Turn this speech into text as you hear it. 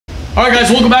All right, guys,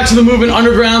 welcome back to the Movement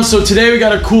Underground. So today we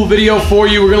got a cool video for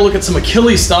you. We're gonna look at some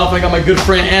Achilles stuff. I got my good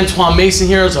friend Antoine Mason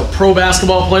here as a pro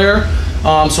basketball player.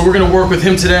 So we're gonna work with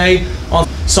him today on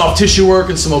soft tissue work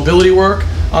and some mobility work.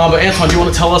 But Antoine, do you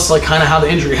want to tell us like kind of how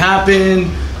the injury happened,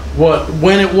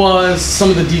 when it was, some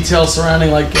of the details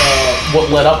surrounding like what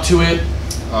led up to it?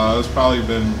 It's probably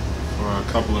been for a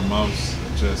couple of months,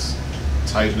 just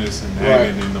tightness and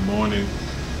nagging in the morning.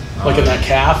 Like in that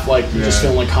calf, like you're just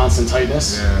feeling like constant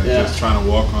tightness? Yeah, just trying to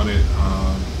walk on it.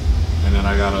 And then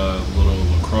I got a little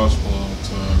lacrosse ball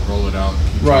to roll it out,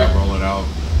 keep trying to roll it out.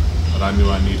 But I knew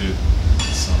I needed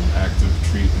some active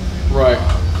treatment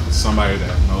and somebody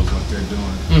that knows what they're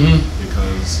doing.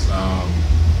 Because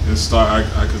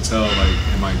I could tell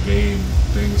like in my game,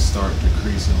 things start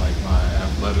decreasing, like my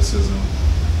athleticism.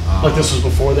 Like this was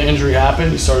before the injury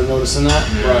happened? You started noticing that?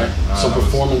 Yeah, So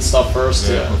performance stuff first?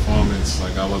 Yeah, performance.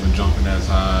 Like I wasn't jumping as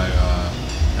high.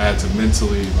 I had to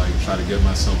mentally like try to get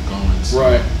myself going. So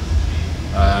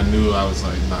I knew I was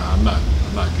like, nah, I'm not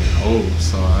getting old.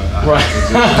 So I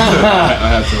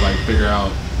had to like figure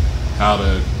out how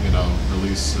to,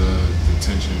 release the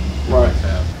tension.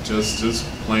 Just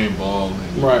playing ball,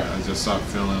 and I just started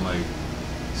feeling like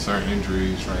certain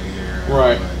injuries right here.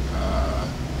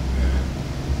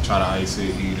 Try to ice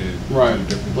it, heat it.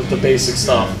 Like the basic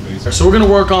stuff. So we're going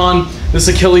to work on this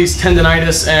Achilles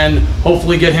tendonitis and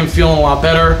hopefully get him feeling a lot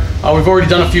better. We've already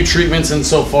done a few treatments and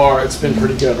so far it's been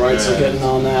pretty good, right? So getting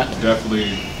on that.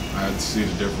 Definitely, I had to see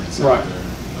the difference out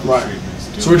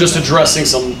there. So we're just addressing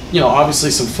some, obviously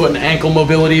some foot and ankle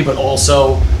mobility, but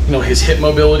also, his hip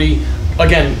mobility.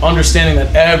 Again, understanding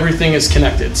that everything is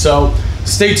connected. So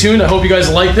stay tuned. I hope you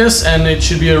guys like this, and it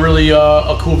should be a really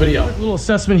a cool video. A little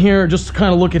assessment here, just to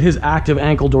kind of look at his active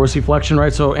ankle dorsiflexion,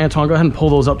 right? So Antoine, go ahead and pull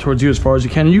those up towards you as far as you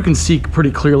can. You can see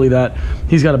pretty clearly that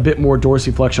he's got a bit more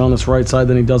dorsiflexion on this right side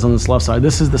than he does on this left side.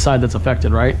 This is the side that's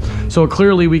affected, right? So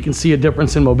clearly we can see a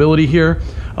difference in mobility here.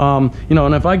 And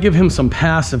if I give him some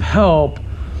passive help,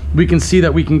 we can see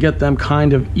that we can get them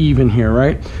kind of even here,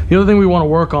 right? The other thing we want to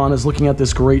work on is looking at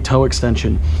this great toe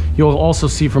extension. You'll also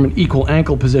see from an equal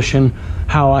ankle position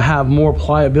how I have more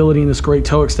pliability in this great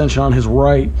toe extension on his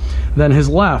right than his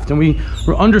left. And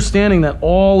we're understanding that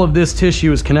all of this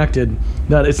tissue is connected,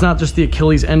 that it's not just the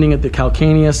Achilles ending at the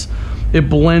calcaneus, it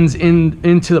blends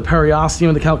into the periosteum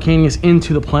of the calcaneus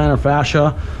into the plantar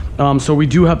fascia. So we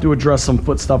do have to address some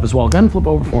foot stuff as well. Go ahead and flip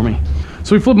over for me.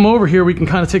 So we flip them over here, we can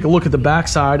kind of take a look at the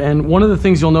backside, and one of the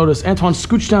things you'll notice, Antoine,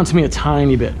 scooch down to me a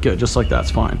tiny bit. Good, just like that's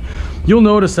fine. You'll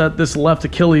notice that this left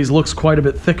Achilles looks quite a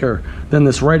bit thicker than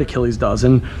this right Achilles does,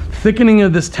 and thickening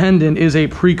of this tendon is a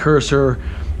precursor,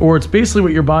 or it's basically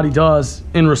what your body does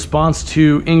in response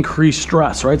to increased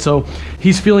stress, right? So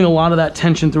he's feeling a lot of that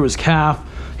tension through his calf.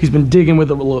 He's been digging with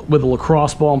a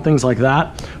lacrosse ball and things like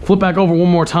that. Flip back over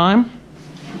one more time.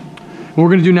 What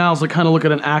we're gonna do now is like kind of look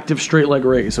at an active straight leg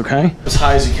raise, okay? As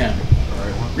high as you can.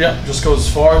 Yeah, just go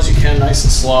as far as you can, nice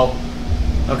and slow.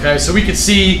 Okay, so we can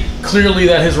see clearly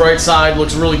that his right side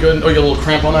looks really good. Oh, you got a little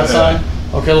cramp on that side?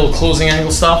 Okay, a little closing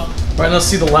angle stuff. Right, let's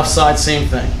see the left side, same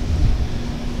thing.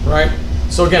 Right?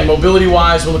 So again,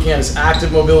 mobility-wise, we're looking at his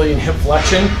active mobility and hip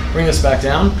flexion. Bring this back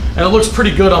down. And it looks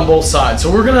pretty good on both sides.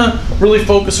 So we're gonna really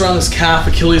focus around this calf,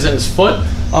 Achilles, and his foot.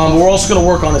 We're also gonna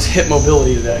work on his hip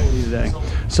mobility today.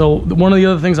 So one of the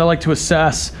other things I like to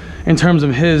assess in terms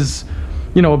of his,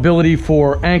 ability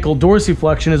for ankle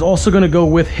dorsiflexion is also going to go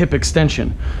with hip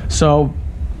extension. So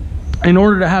in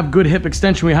order to have good hip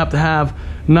extension, we have to have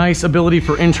nice ability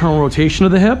for internal rotation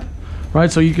of the hip,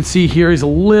 right? So you can see here he's a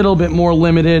little bit more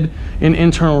limited in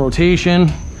internal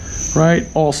rotation, right?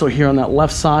 Also here on that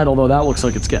left side, although that looks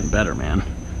like it's getting better, man.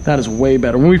 That is way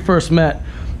better. When we first met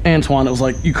Antoine, it was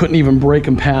like you couldn't even break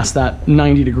him past that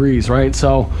 90 degrees, right?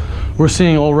 So we're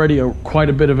seeing already quite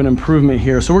a bit of an improvement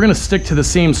here. So we're going to stick to the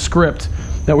same script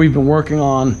that we've been working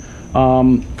on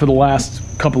for the last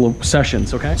couple of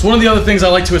sessions, okay? So one of the other things I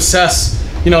like to assess,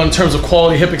 in terms of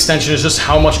quality hip extension is just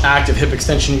how much active hip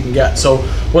extension you can get. So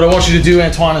what I want you to do,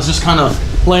 Antoine, is just kind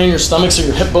of lay on your stomach so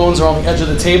your hip bones are on the edge of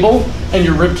the table and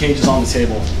your rib cage is on the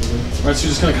table. Right, so you're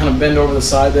just going to kind of bend over the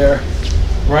side there.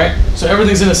 Right? So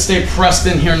everything's gonna stay pressed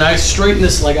in here nice. Straighten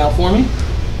this leg out for me.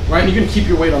 Right? And you're gonna keep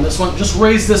your weight on this one. Just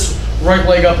raise this right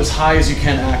leg up as high as you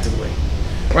can actively.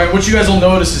 Right? What you guys will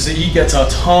notice is that he gets a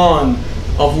ton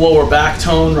of lower back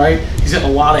tone, right? He's getting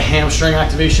a lot of hamstring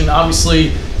activation.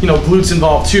 Obviously, glutes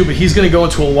involved too, but he's gonna go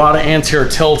into a lot of anterior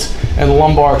tilt and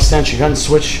lumbar extension. Go ahead and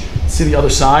switch to the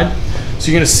other side.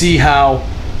 So you're gonna see how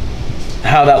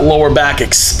that lower back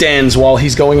extends while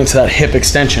he's going into that hip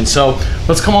extension. So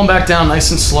let's come on back down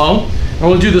nice and slow. And we're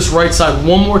gonna do this right side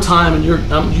one more time,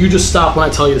 and you just stop when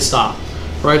I tell you to stop.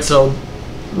 Right, so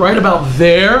right about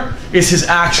there is his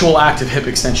actual active hip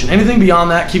extension. Anything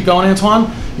beyond that, keep going,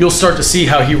 Antoine, you'll start to see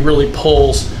how he really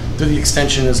pulls through the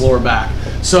extension in his lower back.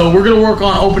 So we're gonna work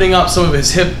on opening up some of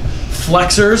his hip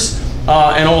flexors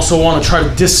and also want to try to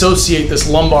dissociate this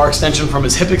lumbar extension from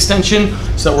his hip extension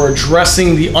so that we're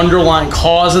addressing the underlying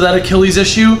cause of that Achilles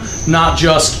issue, not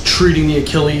just treating the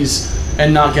Achilles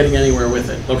and not getting anywhere with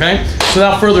it, okay? So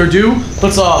without further ado,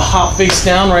 let's hop face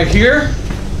down right here,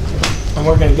 and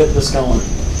we're gonna get this going.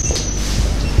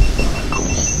 Cool.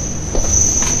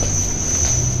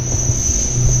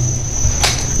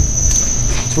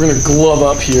 So we're gonna glove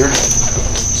up here,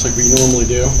 just like we normally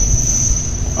do.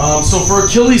 So for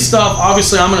Achilles stuff,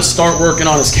 obviously I'm gonna start working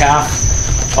on his calf,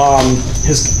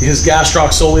 his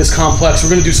gastrocsoleus complex. We're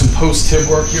gonna do some post-tib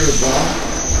work here as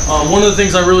well. One of the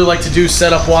things I really like to do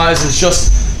setup-wise is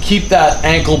just keep that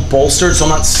ankle bolstered so I'm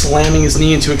not slamming his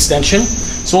knee into extension.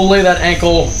 So we'll lay that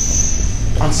ankle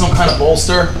on some kind of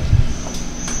bolster.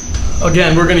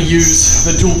 Again, we're going to use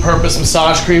the dual-purpose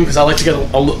massage cream because I like to get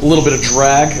a little bit of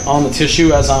drag on the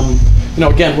tissue as I'm,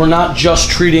 again, we're not just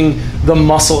treating the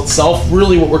muscle itself.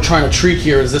 Really what we're trying to treat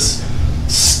here is this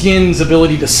skin's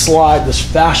ability to slide, this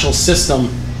fascial system.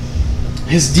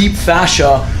 His deep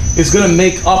fascia is going to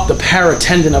make up the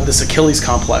paratendon of this Achilles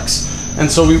complex.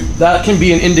 And so that can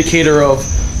be an indicator of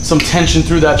some tension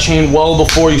through that chain well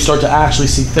before you start to actually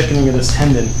see thickening of this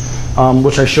tendon,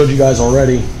 which I showed you guys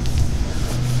already.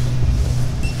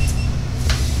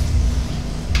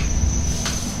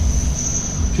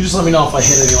 You just let me know if I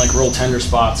hit any like real tender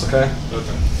spots, okay?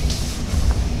 Okay.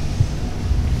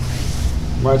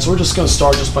 All right, so we're just going to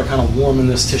start just by kind of warming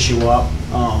this tissue up.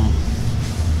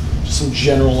 Some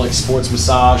general like sports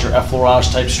massage or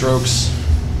effleurage type strokes.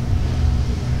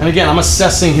 And again, I'm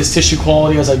assessing his tissue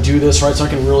quality as I do this, right? So I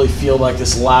can really feel like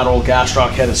this lateral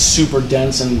gastroc head is super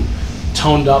dense and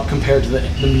toned up compared to the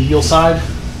medial side.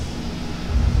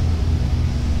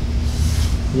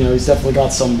 He's definitely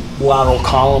got some lateral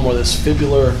column where this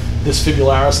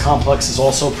fibularis complex is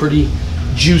also pretty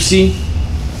juicy.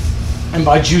 And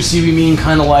by juicy, we mean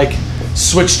kind of like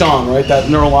switched on, right? That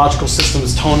neurological system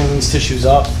is toning these tissues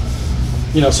up.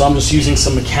 So I'm just using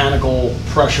some mechanical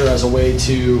pressure as a way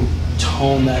to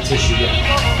tone that tissue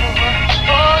down.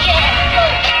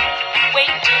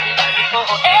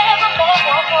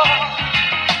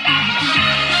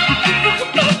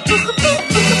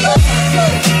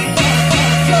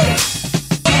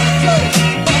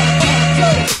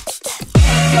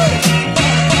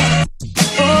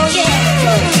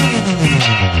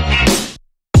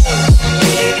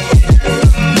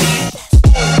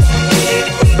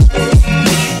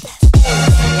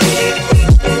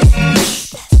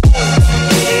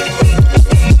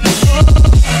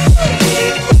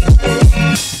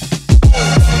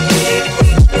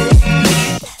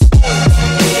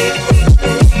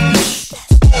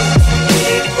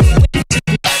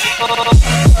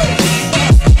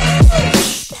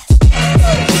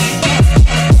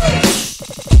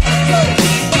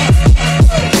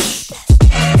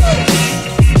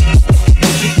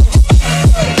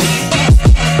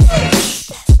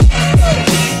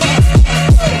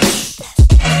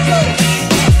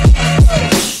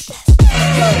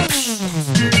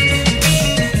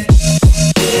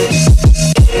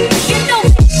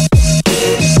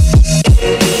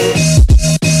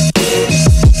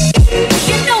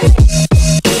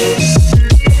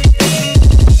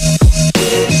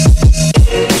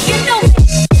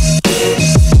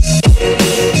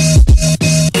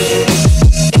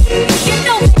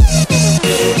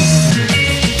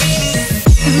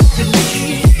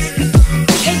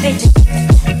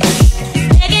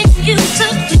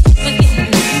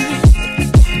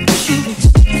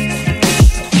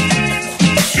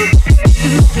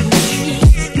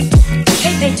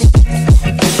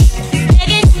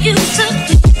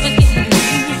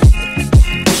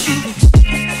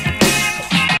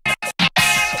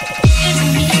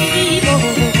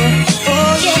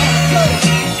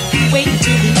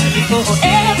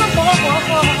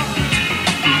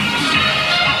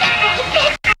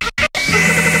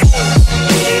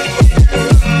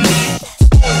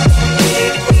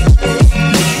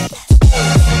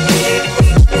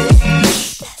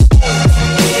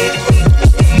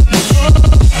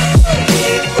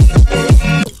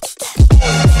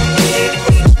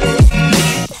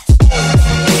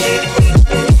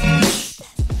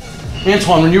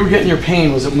 Antoine, when you were getting your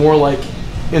pain, was it more like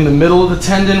in the middle of the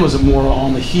tendon? Was it more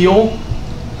on the heel,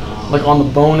 like on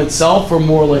the bone itself, or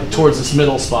more like towards this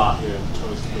middle spot? Yeah,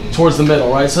 towards the middle,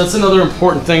 right? So that's another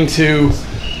important thing to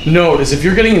note is if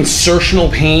you're getting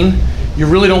insertional pain, you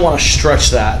really don't want to stretch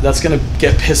that. That's going to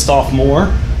get pissed off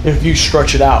more if you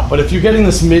stretch it out. But if you're getting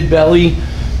this mid-belly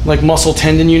like muscle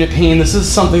tendon unit pain, this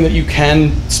is something that you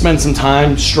can spend some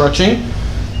time stretching.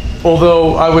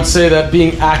 Although I would say that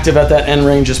being active at that end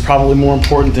range is probably more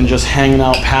important than just hanging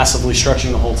out passively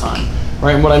stretching the whole time,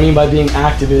 right? And what I mean by being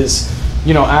active is,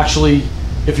 you know, actually,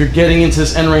 if you're getting into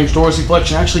this end range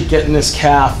dorsiflexion, actually getting this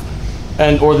calf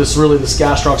or this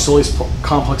gastroc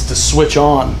complex to switch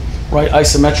on, right,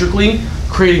 isometrically,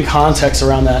 creating context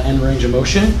around that end range of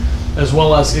motion, as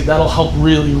well as that'll help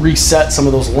really reset some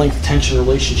of those length tension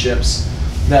relationships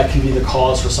that can be the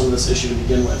cause for some of this issue to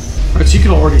begin with. Right, so you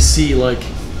can already see, like,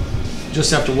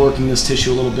 just after working this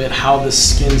tissue a little bit, how the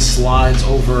skin slides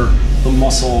over the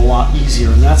muscle a lot easier.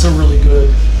 And that's a really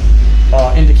good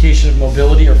indication of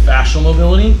mobility or fascial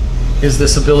mobility, is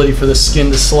this ability for the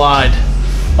skin to slide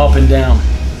up and down.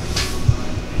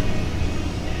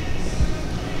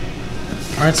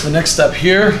 All right, so the next step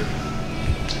here,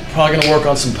 probably gonna work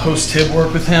on some post-tib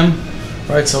work with him.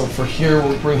 All right, so for here,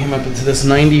 we'll bring him up into this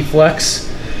 90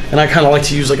 flex. And I kind of like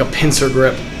to use like a pincer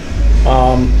grip.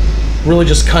 Really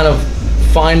just kind of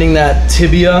finding that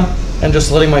tibia and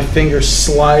just letting my fingers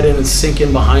slide in and sink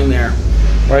in behind there.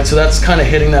 All right, so that's kind of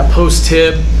hitting that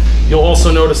post-tib. You'll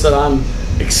also notice that I'm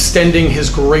extending his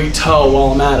great toe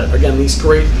while I'm at it. Again,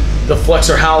 the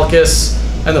flexor hallucis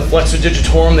and the flexor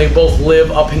digitorum, they both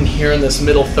live up in here in this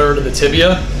middle third of the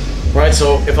tibia. Right,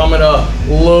 so if I'm gonna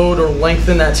load or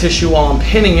lengthen that tissue while I'm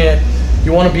pinning it,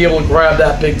 you wanna be able to grab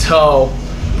that big toe,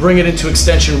 bring it into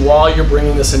extension while you're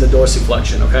bringing this into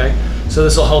dorsiflexion, okay? So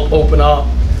this will help open up,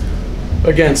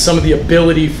 again, some of the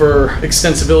ability for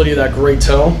extensibility of that great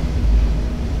toe.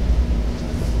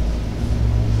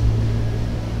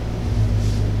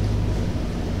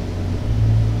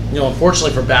 You know,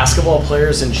 unfortunately for basketball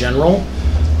players in general,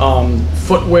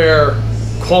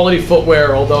 quality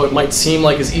footwear, although it might seem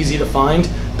like it's easy to find,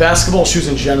 basketball shoes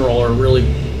in general are really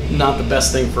not the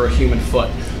best thing for a human foot.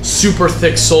 Super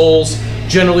thick soles.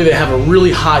 Generally, they have a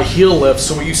really high heel lift.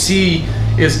 So what you see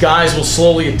is guys will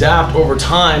slowly adapt over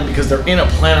time because they're in a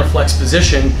plantar flex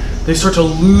position. They start to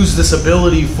lose this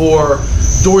ability for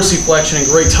dorsiflexion and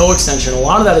great toe extension. A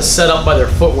lot of that is set up by their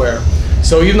footwear.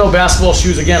 So even though basketball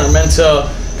shoes, again, are meant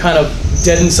to kind of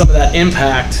deaden some of that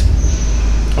impact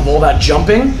of all that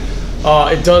jumping,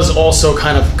 it does also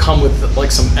kind of come with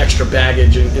like some extra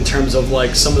baggage in terms of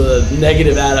like some of the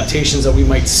negative adaptations that we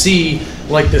might see,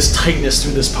 like this tightness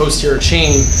through this posterior chain,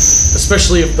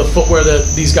 especially if the footwear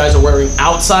that these guys are wearing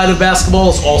outside of basketball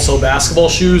is also basketball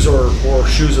shoes or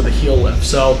shoes with a heel lift.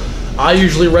 So I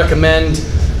usually recommend,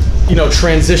 you know,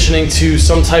 transitioning to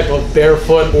some type of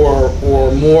barefoot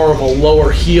or more of a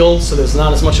lower heel, so there's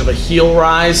not as much of a heel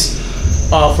rise.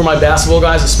 For my basketball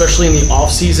guys, especially in the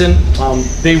off season,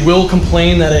 they will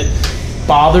complain that it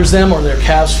bothers them or their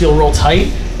calves feel real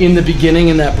tight in the beginning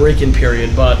in that break-in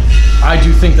period. But I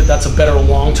do think that that's a better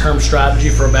long-term strategy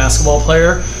for a basketball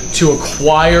player to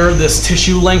acquire this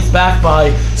tissue length back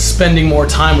by spending more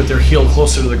time with their heel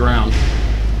closer to the ground.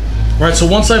 All right,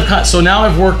 so now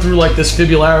I've worked through like this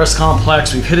fibularis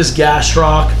complex. We've hit his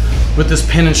gastroc with this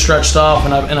pin and stretch stuff,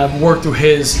 and I've worked through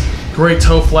his great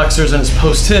toe flexors and his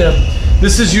post-tib.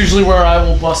 This is usually where I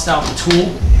will bust out the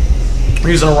tool.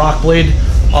 We're using a rock blade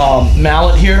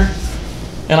mallet here,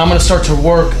 and I'm gonna start to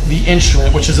work the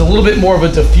instrument, which is a little bit more of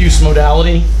a diffuse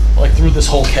modality, like through this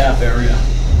whole calf area.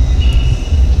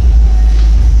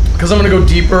 Because I'm gonna go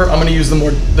deeper, I'm gonna use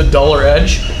the duller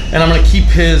edge, and I'm gonna keep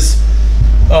his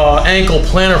ankle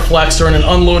plantar flexor in an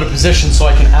unloaded position so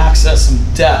I can access some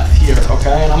depth here,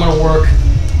 okay? And I'm gonna work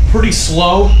pretty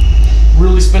slow,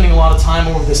 really spending a lot of time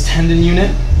over this tendon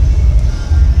unit.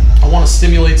 I want to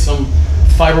stimulate some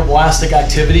fibroblastic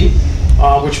activity,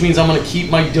 which means I'm going to keep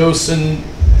my dose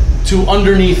to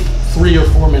underneath 3 or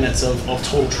 4 minutes of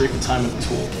total treatment time with the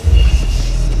tool.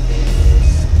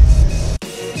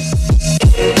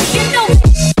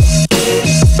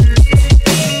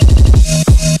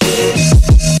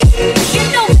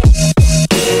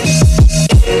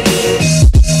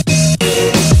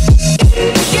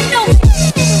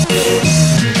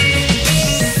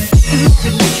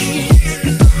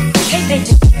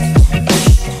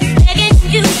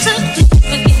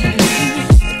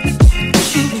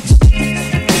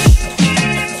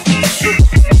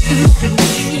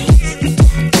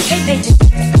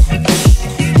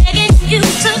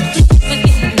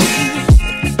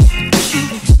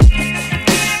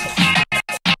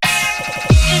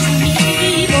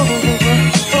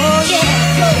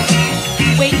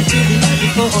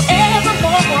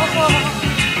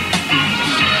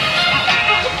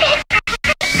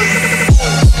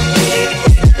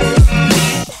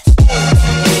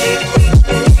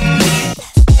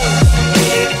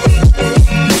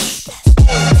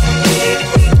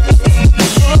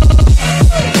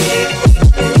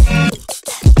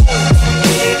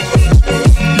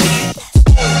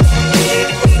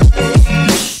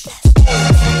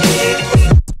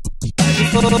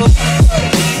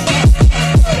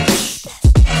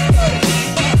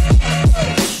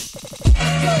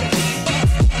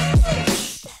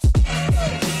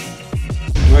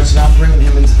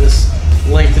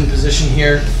 position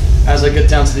here as I get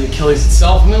down to the Achilles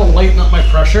itself. I'm gonna lighten up my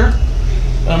pressure.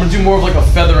 And I'm gonna do more of like a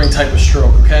feathering type of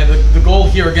stroke, okay? The goal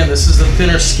here, again, this is the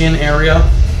thinner skin area.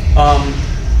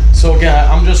 So again,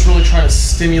 I'm just really trying to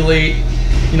stimulate,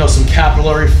 you know, some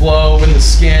capillary flow in the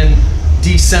skin,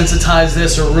 desensitize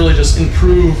this, or really just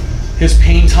improve his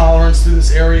pain tolerance through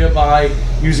this area by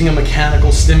using a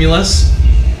mechanical stimulus,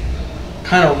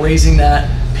 kind of raising that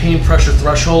pain pressure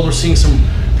threshold. We're seeing some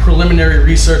preliminary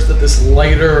research that this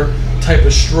lighter type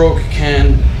of stroke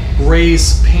can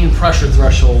raise pain pressure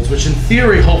thresholds, which in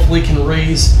theory hopefully can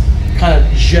raise kind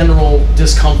of general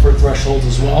discomfort thresholds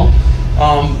as well.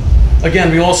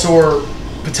 Again, we also are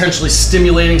potentially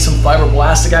stimulating some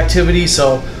fibroblastic activity,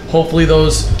 so hopefully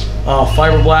those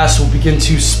fibroblasts will begin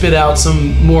to spit out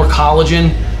some more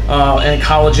collagen, and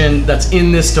collagen that's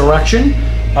in this direction,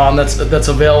 that's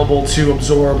available to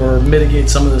absorb or mitigate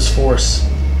some of this force.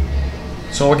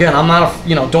 So again, I'm not,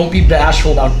 don't be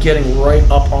bashful about getting right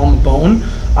up on the bone.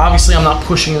 Obviously, I'm not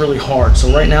pushing really hard.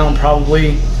 So right now, I'm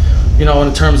probably,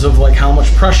 in terms of like how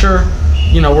much pressure,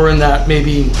 we're in that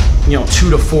maybe, 2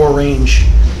 to 4 range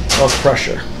of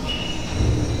pressure.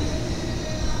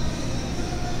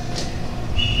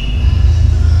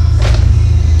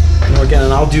 Again,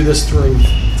 and I'll do this through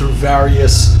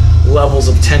various levels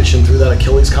of tension through that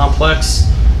Achilles complex.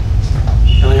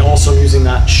 And I also am using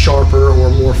that sharper or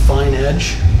more fine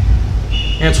edge.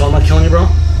 Antoine, am I killing you, bro?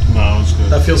 No, it's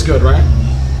good. That feels good, right?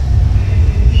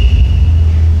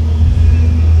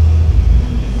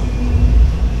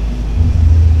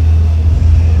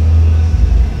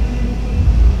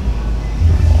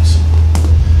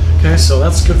 Awesome. Okay, so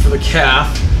that's good for the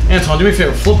calf. Antoine, do me a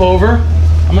favor, flip over.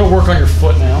 I'm gonna work on your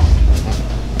foot now.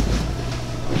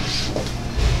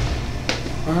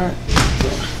 All right,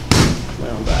 lay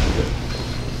on back a bit.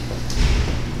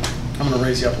 I'm gonna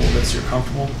raise you up a little bit so you're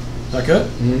comfortable. Is that good?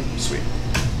 Mm-hmm. Sweet.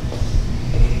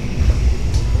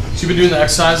 So you've been doing the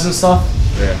exercises and stuff?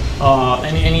 Yeah.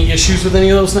 Any issues with any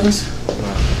of those things?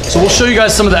 No. So we'll show you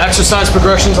guys some of the exercise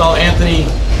progressions. I'll have Anthony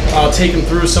take him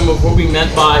through some of what we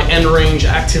meant by end range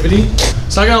activity.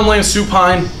 So I got him laying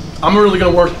supine. I'm really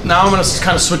gonna work, now I'm gonna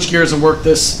kind of switch gears and work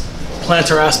this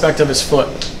plantar aspect of his foot.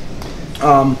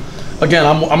 Again,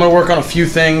 I'm gonna work on a few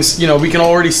things. We can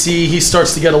already see he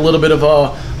starts to get a little bit of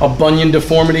a bunion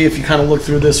deformity if you kind of look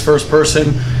through this first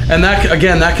person. And that,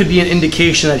 again, that could be an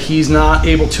indication that he's not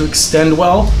able to extend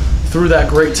well through that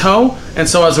great toe. And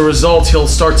so as a result, he'll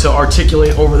start to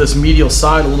articulate over this medial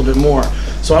side a little bit more.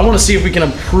 So I wanna see if we can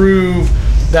improve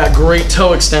that great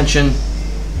toe extension.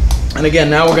 And again,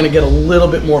 now we're gonna get a little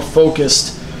bit more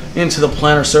focused into the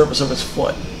plantar surface of his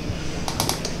foot.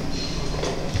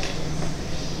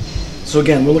 So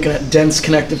again, we're looking at dense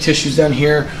connective tissues down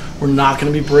here. We're not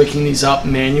gonna be breaking these up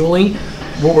manually.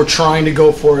 What we're trying to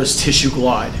go for is tissue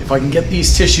glide. If I can get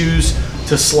these tissues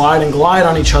to slide and glide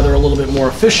on each other a little bit more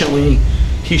efficiently,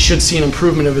 he should see an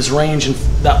improvement of his range and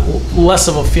that less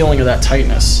of a feeling of that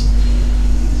tightness.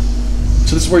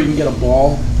 So this is where you can get a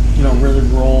ball, really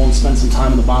roll and spend some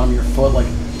time on the bottom of your foot, like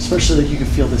especially that you can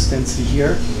feel this density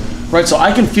here, right? So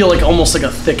I can feel like almost like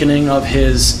a thickening of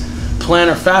his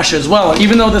plantar fascia as well. And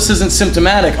even though this isn't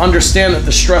symptomatic, understand that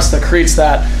the stress that creates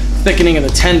that thickening of the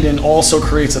tendon also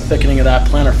creates a thickening of that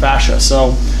plantar fascia.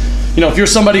 So, if you're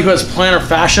somebody who has plantar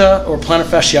fascia or plantar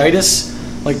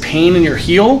fasciitis, like pain in your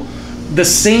heel, the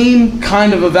same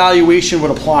kind of evaluation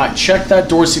would apply. Check that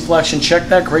dorsiflexion, check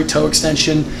that great toe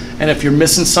extension, and if you're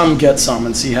missing some, get some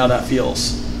and see how that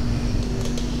feels.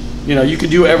 You can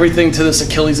do everything to this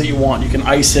Achilles that you want. You can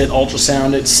ice it,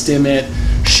 ultrasound it, stim it,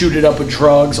 shoot it up with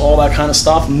drugs, all that kind of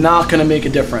stuff. Not gonna make a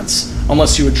difference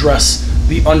unless you address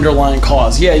the underlying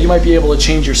cause. Yeah, you might be able to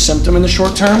change your symptom in the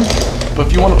short term, but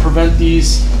if you want to prevent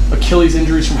these Achilles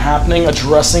injuries from happening,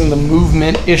 addressing the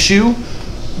movement issue,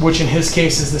 which in his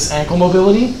case is this ankle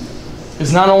mobility,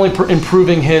 is not only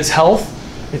improving his health,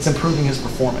 it's improving his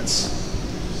performance.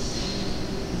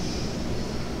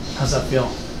 How's that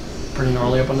feel? Pretty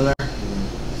gnarly up under there?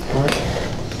 All right.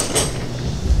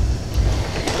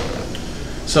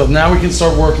 So now we can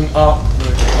start working up the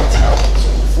towels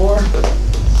on the floor.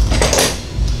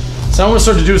 So now what we're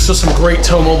starting to do is just some great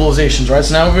toe mobilizations, right?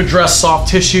 So now we've addressed soft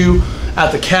tissue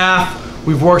at the calf.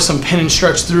 We've worked some pin and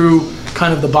stretch through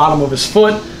kind of the bottom of his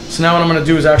foot. So now what I'm gonna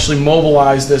do is actually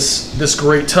mobilize this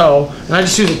great toe. And I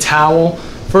just use a towel.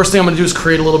 First thing I'm gonna do is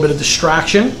create a little bit of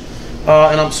distraction.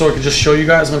 So I can just show you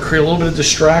guys, I'm gonna create a little bit of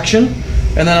distraction.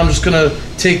 And then I'm just gonna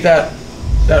take that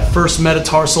first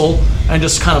metatarsal and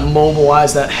just kind of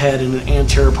mobilize that head in an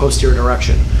anterior posterior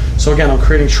direction. So again, I'm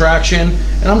creating traction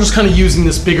and I'm just kind of using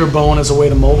this bigger bone as a way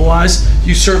to mobilize.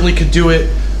 You certainly could do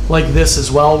it like this as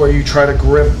well, where you try to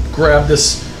grab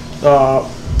this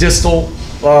distal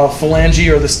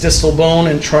phalange or this distal bone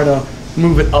and try to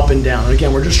move it up and down. And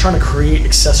again, we're just trying to create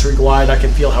accessory glide. I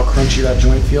can feel how crunchy that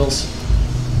joint feels,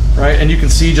 right? And you can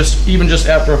see even just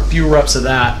after a few reps of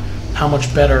that, how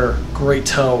much better great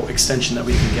toe extension that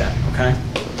we can get, okay?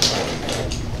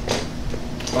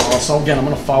 So again, I'm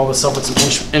gonna follow this up with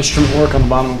some instrument work on the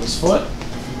bottom of his foot.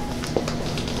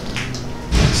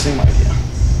 Same idea.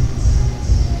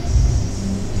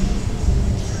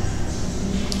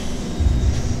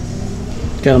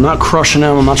 Again, I'm not crushing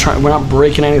him. We're not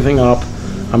breaking anything up.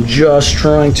 I'm just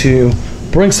trying to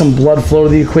bring some blood flow to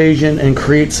the equation and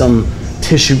create some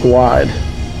tissue glide.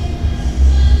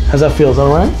 How's that feel? Is that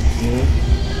all right?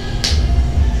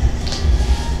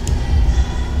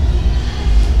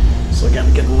 So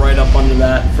again, getting right up under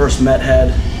that first met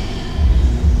head.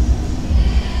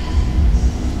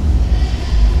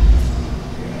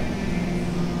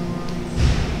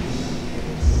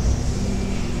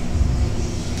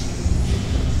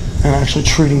 And actually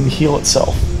treating the heel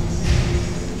itself.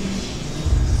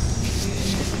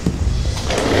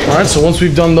 All right, so once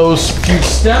we've done those few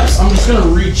steps, I'm just gonna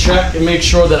recheck and make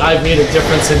sure that I've made a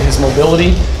difference in his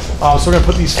mobility. So we're gonna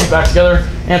put these feet back together.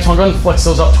 Antoine, go ahead and flex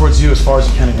those up towards you as far as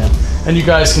you can again. And you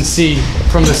guys can see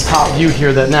from this top view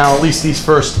here that now at least these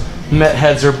first met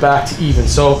heads are back to even.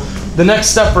 So the next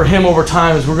step for him over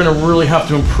time is we're gonna really have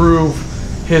to improve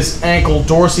his ankle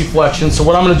dorsiflexion. So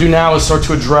what I'm gonna do now is start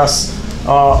to address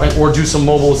or do some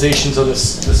mobilizations of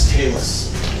this talus.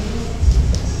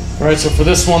 All right, so for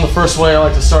this one, the first way I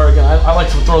like to start, again, I like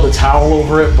to throw the towel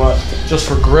over it, but just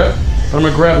for grip. But I'm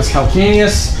gonna grab his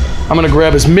calcaneus, I'm gonna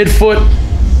grab his midfoot,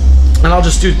 and I'll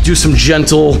just do some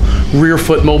gentle rear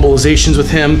foot mobilizations with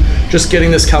him, just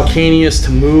getting this calcaneus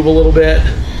to move a little bit.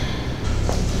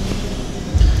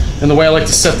 And the way I like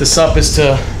to set this up is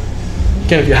to,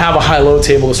 again, if you have a high-low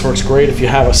table, this works great. If you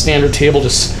have a standard table,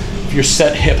 just if you're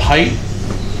set hip height,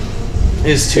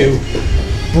 is to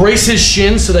brace his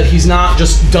shin so that he's not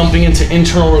just dumping into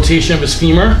internal rotation of his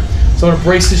femur. So I'm gonna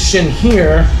brace his shin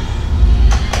here,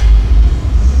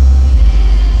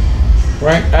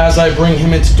 right, as I bring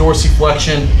him into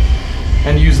dorsiflexion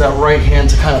and use that right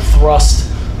hand to kind of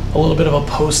thrust a little bit of a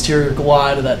posterior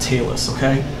glide of that talus,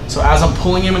 okay? So as I'm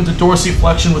pulling him into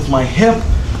dorsiflexion with my hip,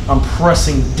 I'm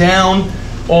pressing down,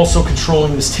 also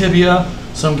controlling this tibia,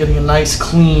 so I'm getting a nice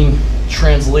clean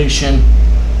translation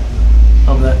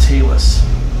of that talus.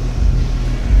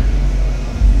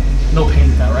 No pain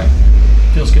with that, right?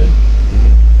 Feels good?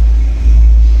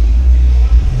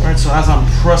 All right, so as I'm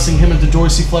pressing him into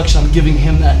dorsiflexion, I'm giving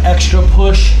him that extra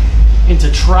push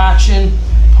into traction,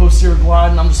 posterior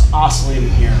glide, and I'm just oscillating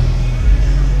here.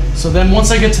 So then once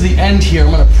I get to the end here,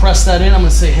 I'm gonna press that in. I'm gonna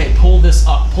say, hey, pull this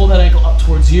up, pull that ankle up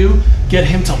towards you, get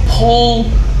him to pull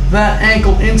that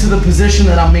ankle into the position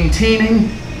that I'm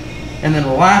maintaining, and then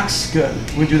relax. Good.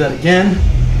 We do that again.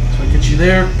 So I get you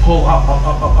there, pull up, up,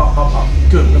 up, up, up, up, up.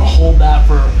 Good. We're gonna hold that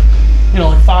for,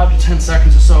 like 5 to 10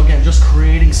 seconds or so. Again, just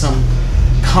creating some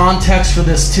context for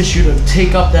this tissue to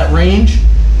take up that range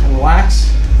and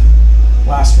relax.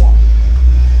 Last one.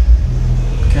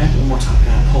 Okay, one more time.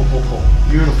 Go ahead. Pull, pull, pull.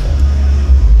 Beautiful.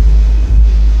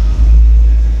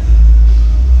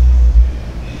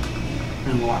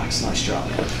 And relax. Nice job.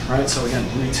 All right, so again,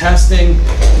 retesting,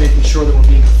 making sure that we're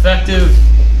being effective.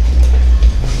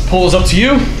 Pull is up to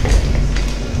you.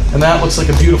 And that looks like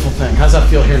a beautiful thing. How's that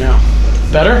feel here now?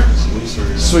 Better?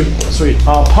 Sweet, sweet.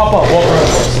 Pop up, walk around.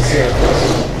 Let's see it.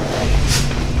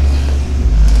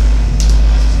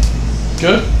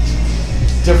 Good?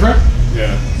 Different?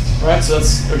 Yeah. Right, so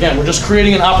that's, again, we're just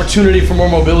creating an opportunity for more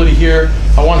mobility here.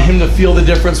 I want him to feel the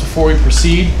difference before we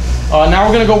proceed. Now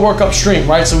we're gonna go work upstream,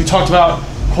 right? So we talked about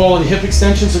quality hip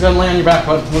extension, so go ahead and lay on your back,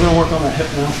 bud. We're gonna work on that hip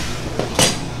now.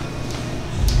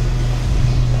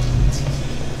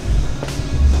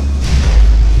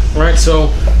 All right, so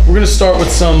we're gonna start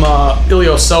with some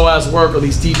iliopsoas work, or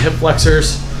these deep hip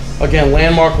flexors. Again,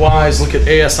 landmark-wise, look at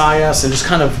ASIS, and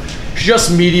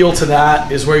just medial to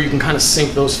that is where you can kind of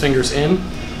sink those fingers in.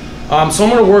 So I'm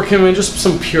gonna work him in just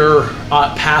some pure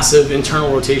passive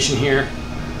internal rotation here,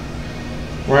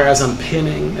 whereas I'm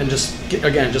pinning and just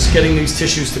getting these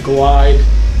tissues to glide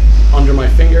under my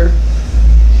finger.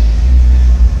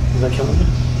 Is that killing me?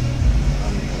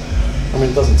 I mean,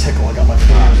 it doesn't tickle. I got my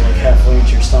fingers like halfway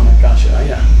into your stomach. Gotcha.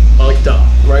 Yeah. Like duh.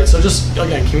 Right. So just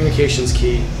again, communication's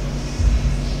key.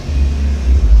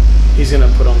 He's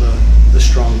gonna put on the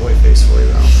strong boy face for you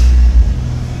though.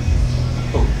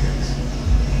 Oh.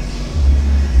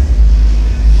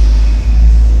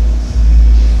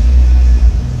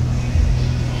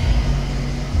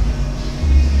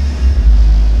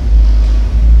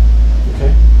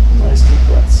 Okay. Nice deep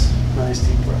breaths. Nice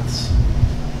deep breaths.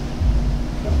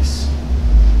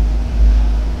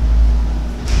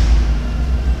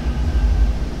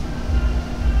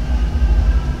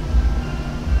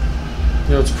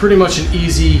 You know, it's pretty much an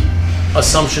easy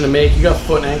assumption to make. You got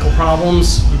foot and ankle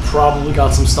problems, you probably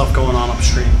got some stuff going on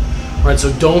upstream, right?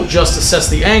 So don't just assess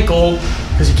the ankle,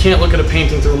 because you can't look at a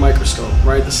painting through a microscope,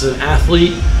 right? This is an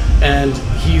athlete, and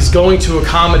he's going to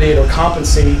accommodate or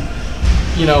compensate,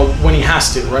 you know, when he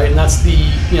has to, right? And that's the,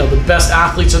 you know, the best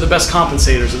athletes are the best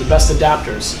compensators, are the best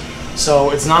adapters. So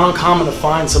it's not uncommon to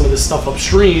find some of this stuff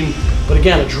upstream, but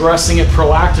again, addressing it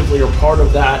proactively or part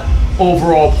of that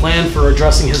overall plan for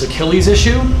addressing his Achilles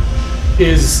issue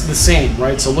is the same,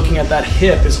 right? So looking at that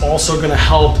hip is also going to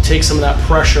help take some of that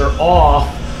pressure off.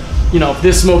 You know, if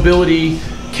this mobility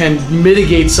can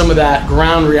mitigate some of that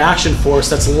ground reaction force,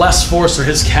 that's less force for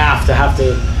his calf to have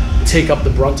to take up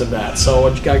the brunt of that. So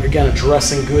again,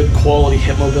 addressing good quality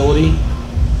hip mobility.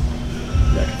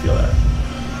 Yeah, I can feel that.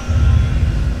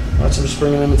 All right, so I'm just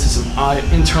bringing them into some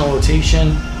internal rotation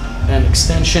and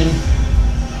extension.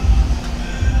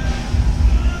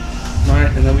 All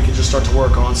right, and then we can just start to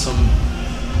work on some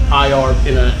IR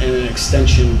in an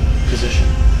extension position.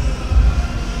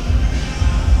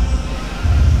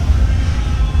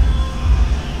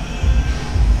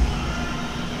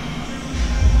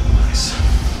 Nice.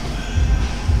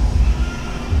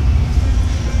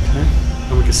 Okay,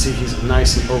 and we can see he's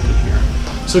nice and open here.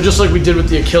 So just like we did with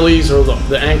the Achilles or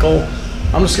the ankle,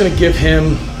 I'm just going to give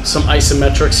him some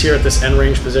isometrics here at this end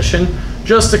range position,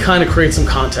 just to kind of create some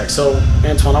context. So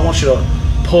Antoine, I want you to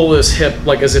pull this hip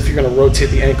like as if you're going to rotate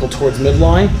the ankle towards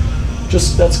midline.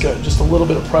 Just, that's good. Just a little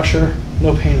bit of pressure.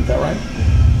 No pain with that, right?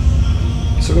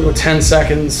 So we're going to go 10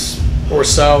 seconds or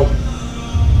so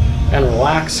and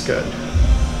relax. Good.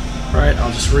 All right,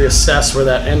 I'll just reassess where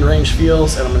that end range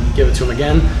feels, and I'm going to give it to him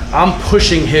again. I'm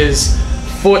pushing his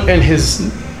foot and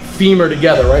his femur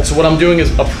together, right? So what I'm doing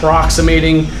is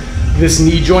approximating this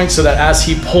knee joint so that as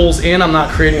he pulls in, I'm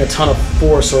not creating a ton of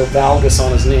force or valgus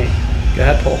on his knee. Go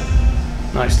ahead, pull.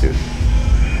 Nice, dude.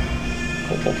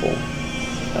 Pull, pull, pull.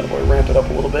 Attaboy, ramp it up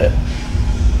a little bit.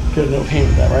 Good, no pain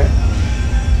with that, right?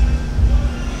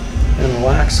 And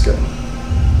relax, good.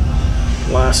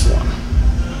 Last one.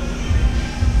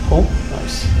 Pull,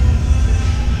 nice.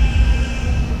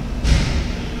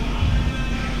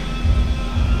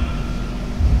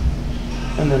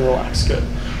 And then relax, good.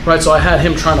 Right, so I had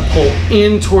him trying to pull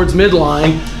in towards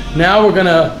midline. Now we're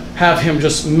gonna have him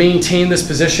just maintain this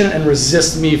position and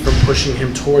resist me from pushing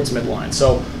him towards midline.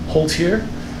 So hold here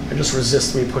and just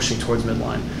resist me pushing towards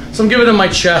midline. So I'm giving him my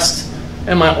chest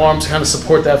and my arm to kind of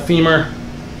support that femur.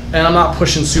 And I'm not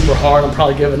pushing super hard. I'm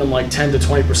probably giving him like 10 to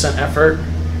 20% effort.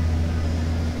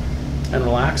 And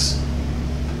relax.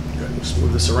 Good, just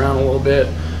move this around a little bit.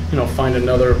 You know, find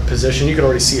another position. You can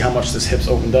already see how much this hip's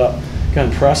opened up. Go ahead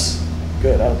and press.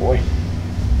 Good, attaboy.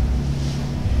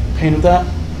 Pain with that?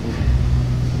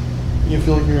 You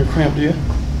feel like you're gonna cramp, do you?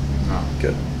 No.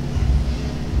 Good.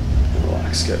 And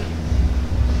relax, good.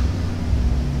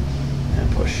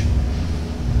 And push.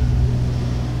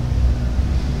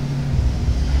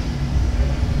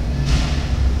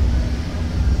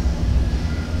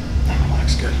 And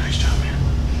relax, good. Nice job,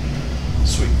 man.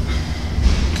 Sweet.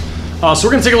 So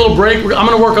we're gonna take a little break. I'm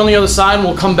gonna work on the other side, and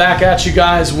we'll come back at you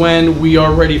guys when we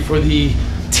are ready for the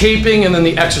taping and then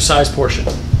the exercise portion.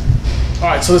 All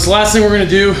right, so this last thing we're gonna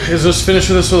do is just finish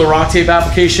with this with a rock tape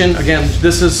application. Again,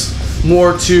 this is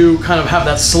more to kind of have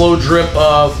that slow drip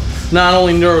of not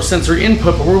only neurosensory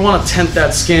input, but we wanna tent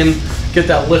that skin, get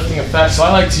that lifting effect. So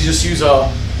I like to just use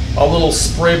a little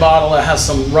spray bottle that has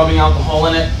some rubbing alcohol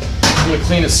in it. I'm gonna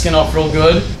clean the skin off real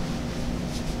good.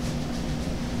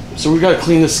 So we've got to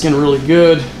clean the skin really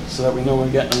good so that we know we're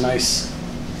getting a nice,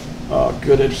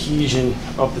 good adhesion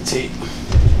of the tape.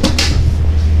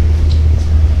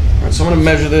 All right, so I'm going to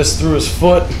measure this through his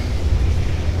foot,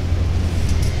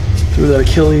 through that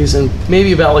Achilles, and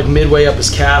maybe about like midway up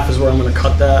his calf is where I'm going to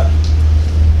cut that,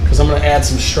 because I'm going to add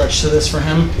some stretch to this for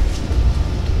him.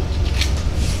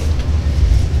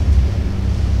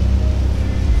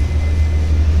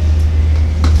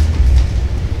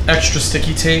 Extra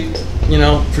sticky tape, you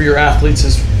know, for your athletes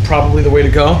is probably the way to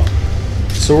go.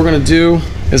 So what we're gonna do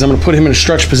is I'm gonna put him in a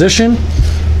stretch position.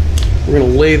 We're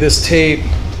gonna lay this tape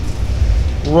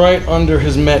right under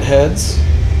his met heads.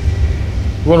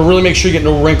 We wanna really make sure you get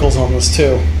no wrinkles on this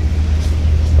too.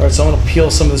 All right, so I'm gonna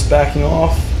peel some of this backing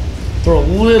off, throw a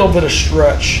little bit of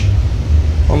stretch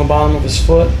on the bottom of his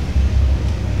foot,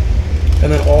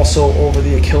 and then also over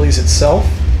the Achilles itself.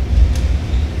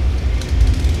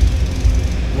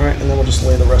 All right, and then we'll just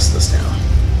lay the rest of this down.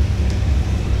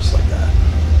 Just like that.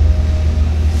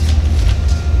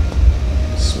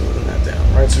 Smoothing that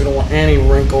down, all right? So we don't want any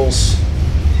wrinkles.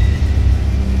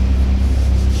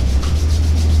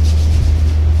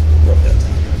 Rub that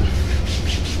down.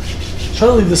 Try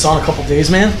to leave this on a couple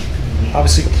days, man.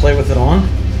 Obviously, you can play with it on.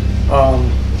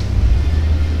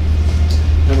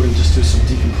 Then we're gonna just do some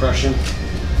decompression.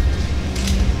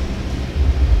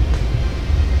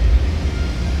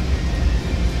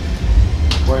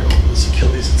 Right over this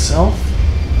Achilles itself.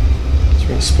 So we're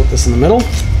gonna split this in the middle.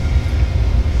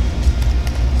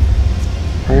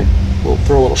 All right, we'll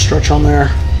throw a little stretch on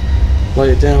there. Lay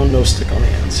it down, no stick on the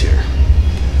ends here.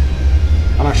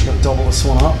 I'm actually gonna double this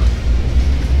one up.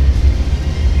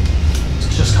 To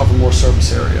just cover more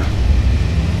surface area.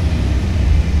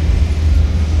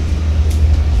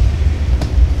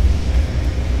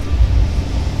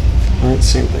 All right,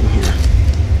 same thing here.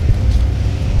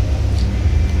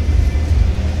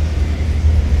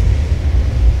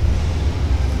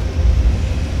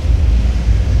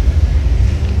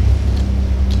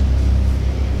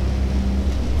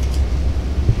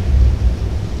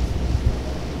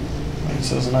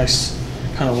 So it's a nice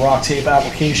kind of rock tape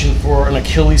application for an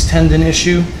Achilles tendon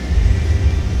issue.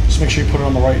 Just make sure you put it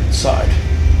on the right side.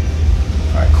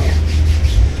 All right,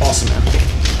 cool. Awesome, man.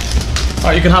 All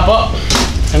right, you can hop up.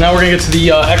 And now we're gonna get to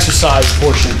the exercise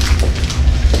portion.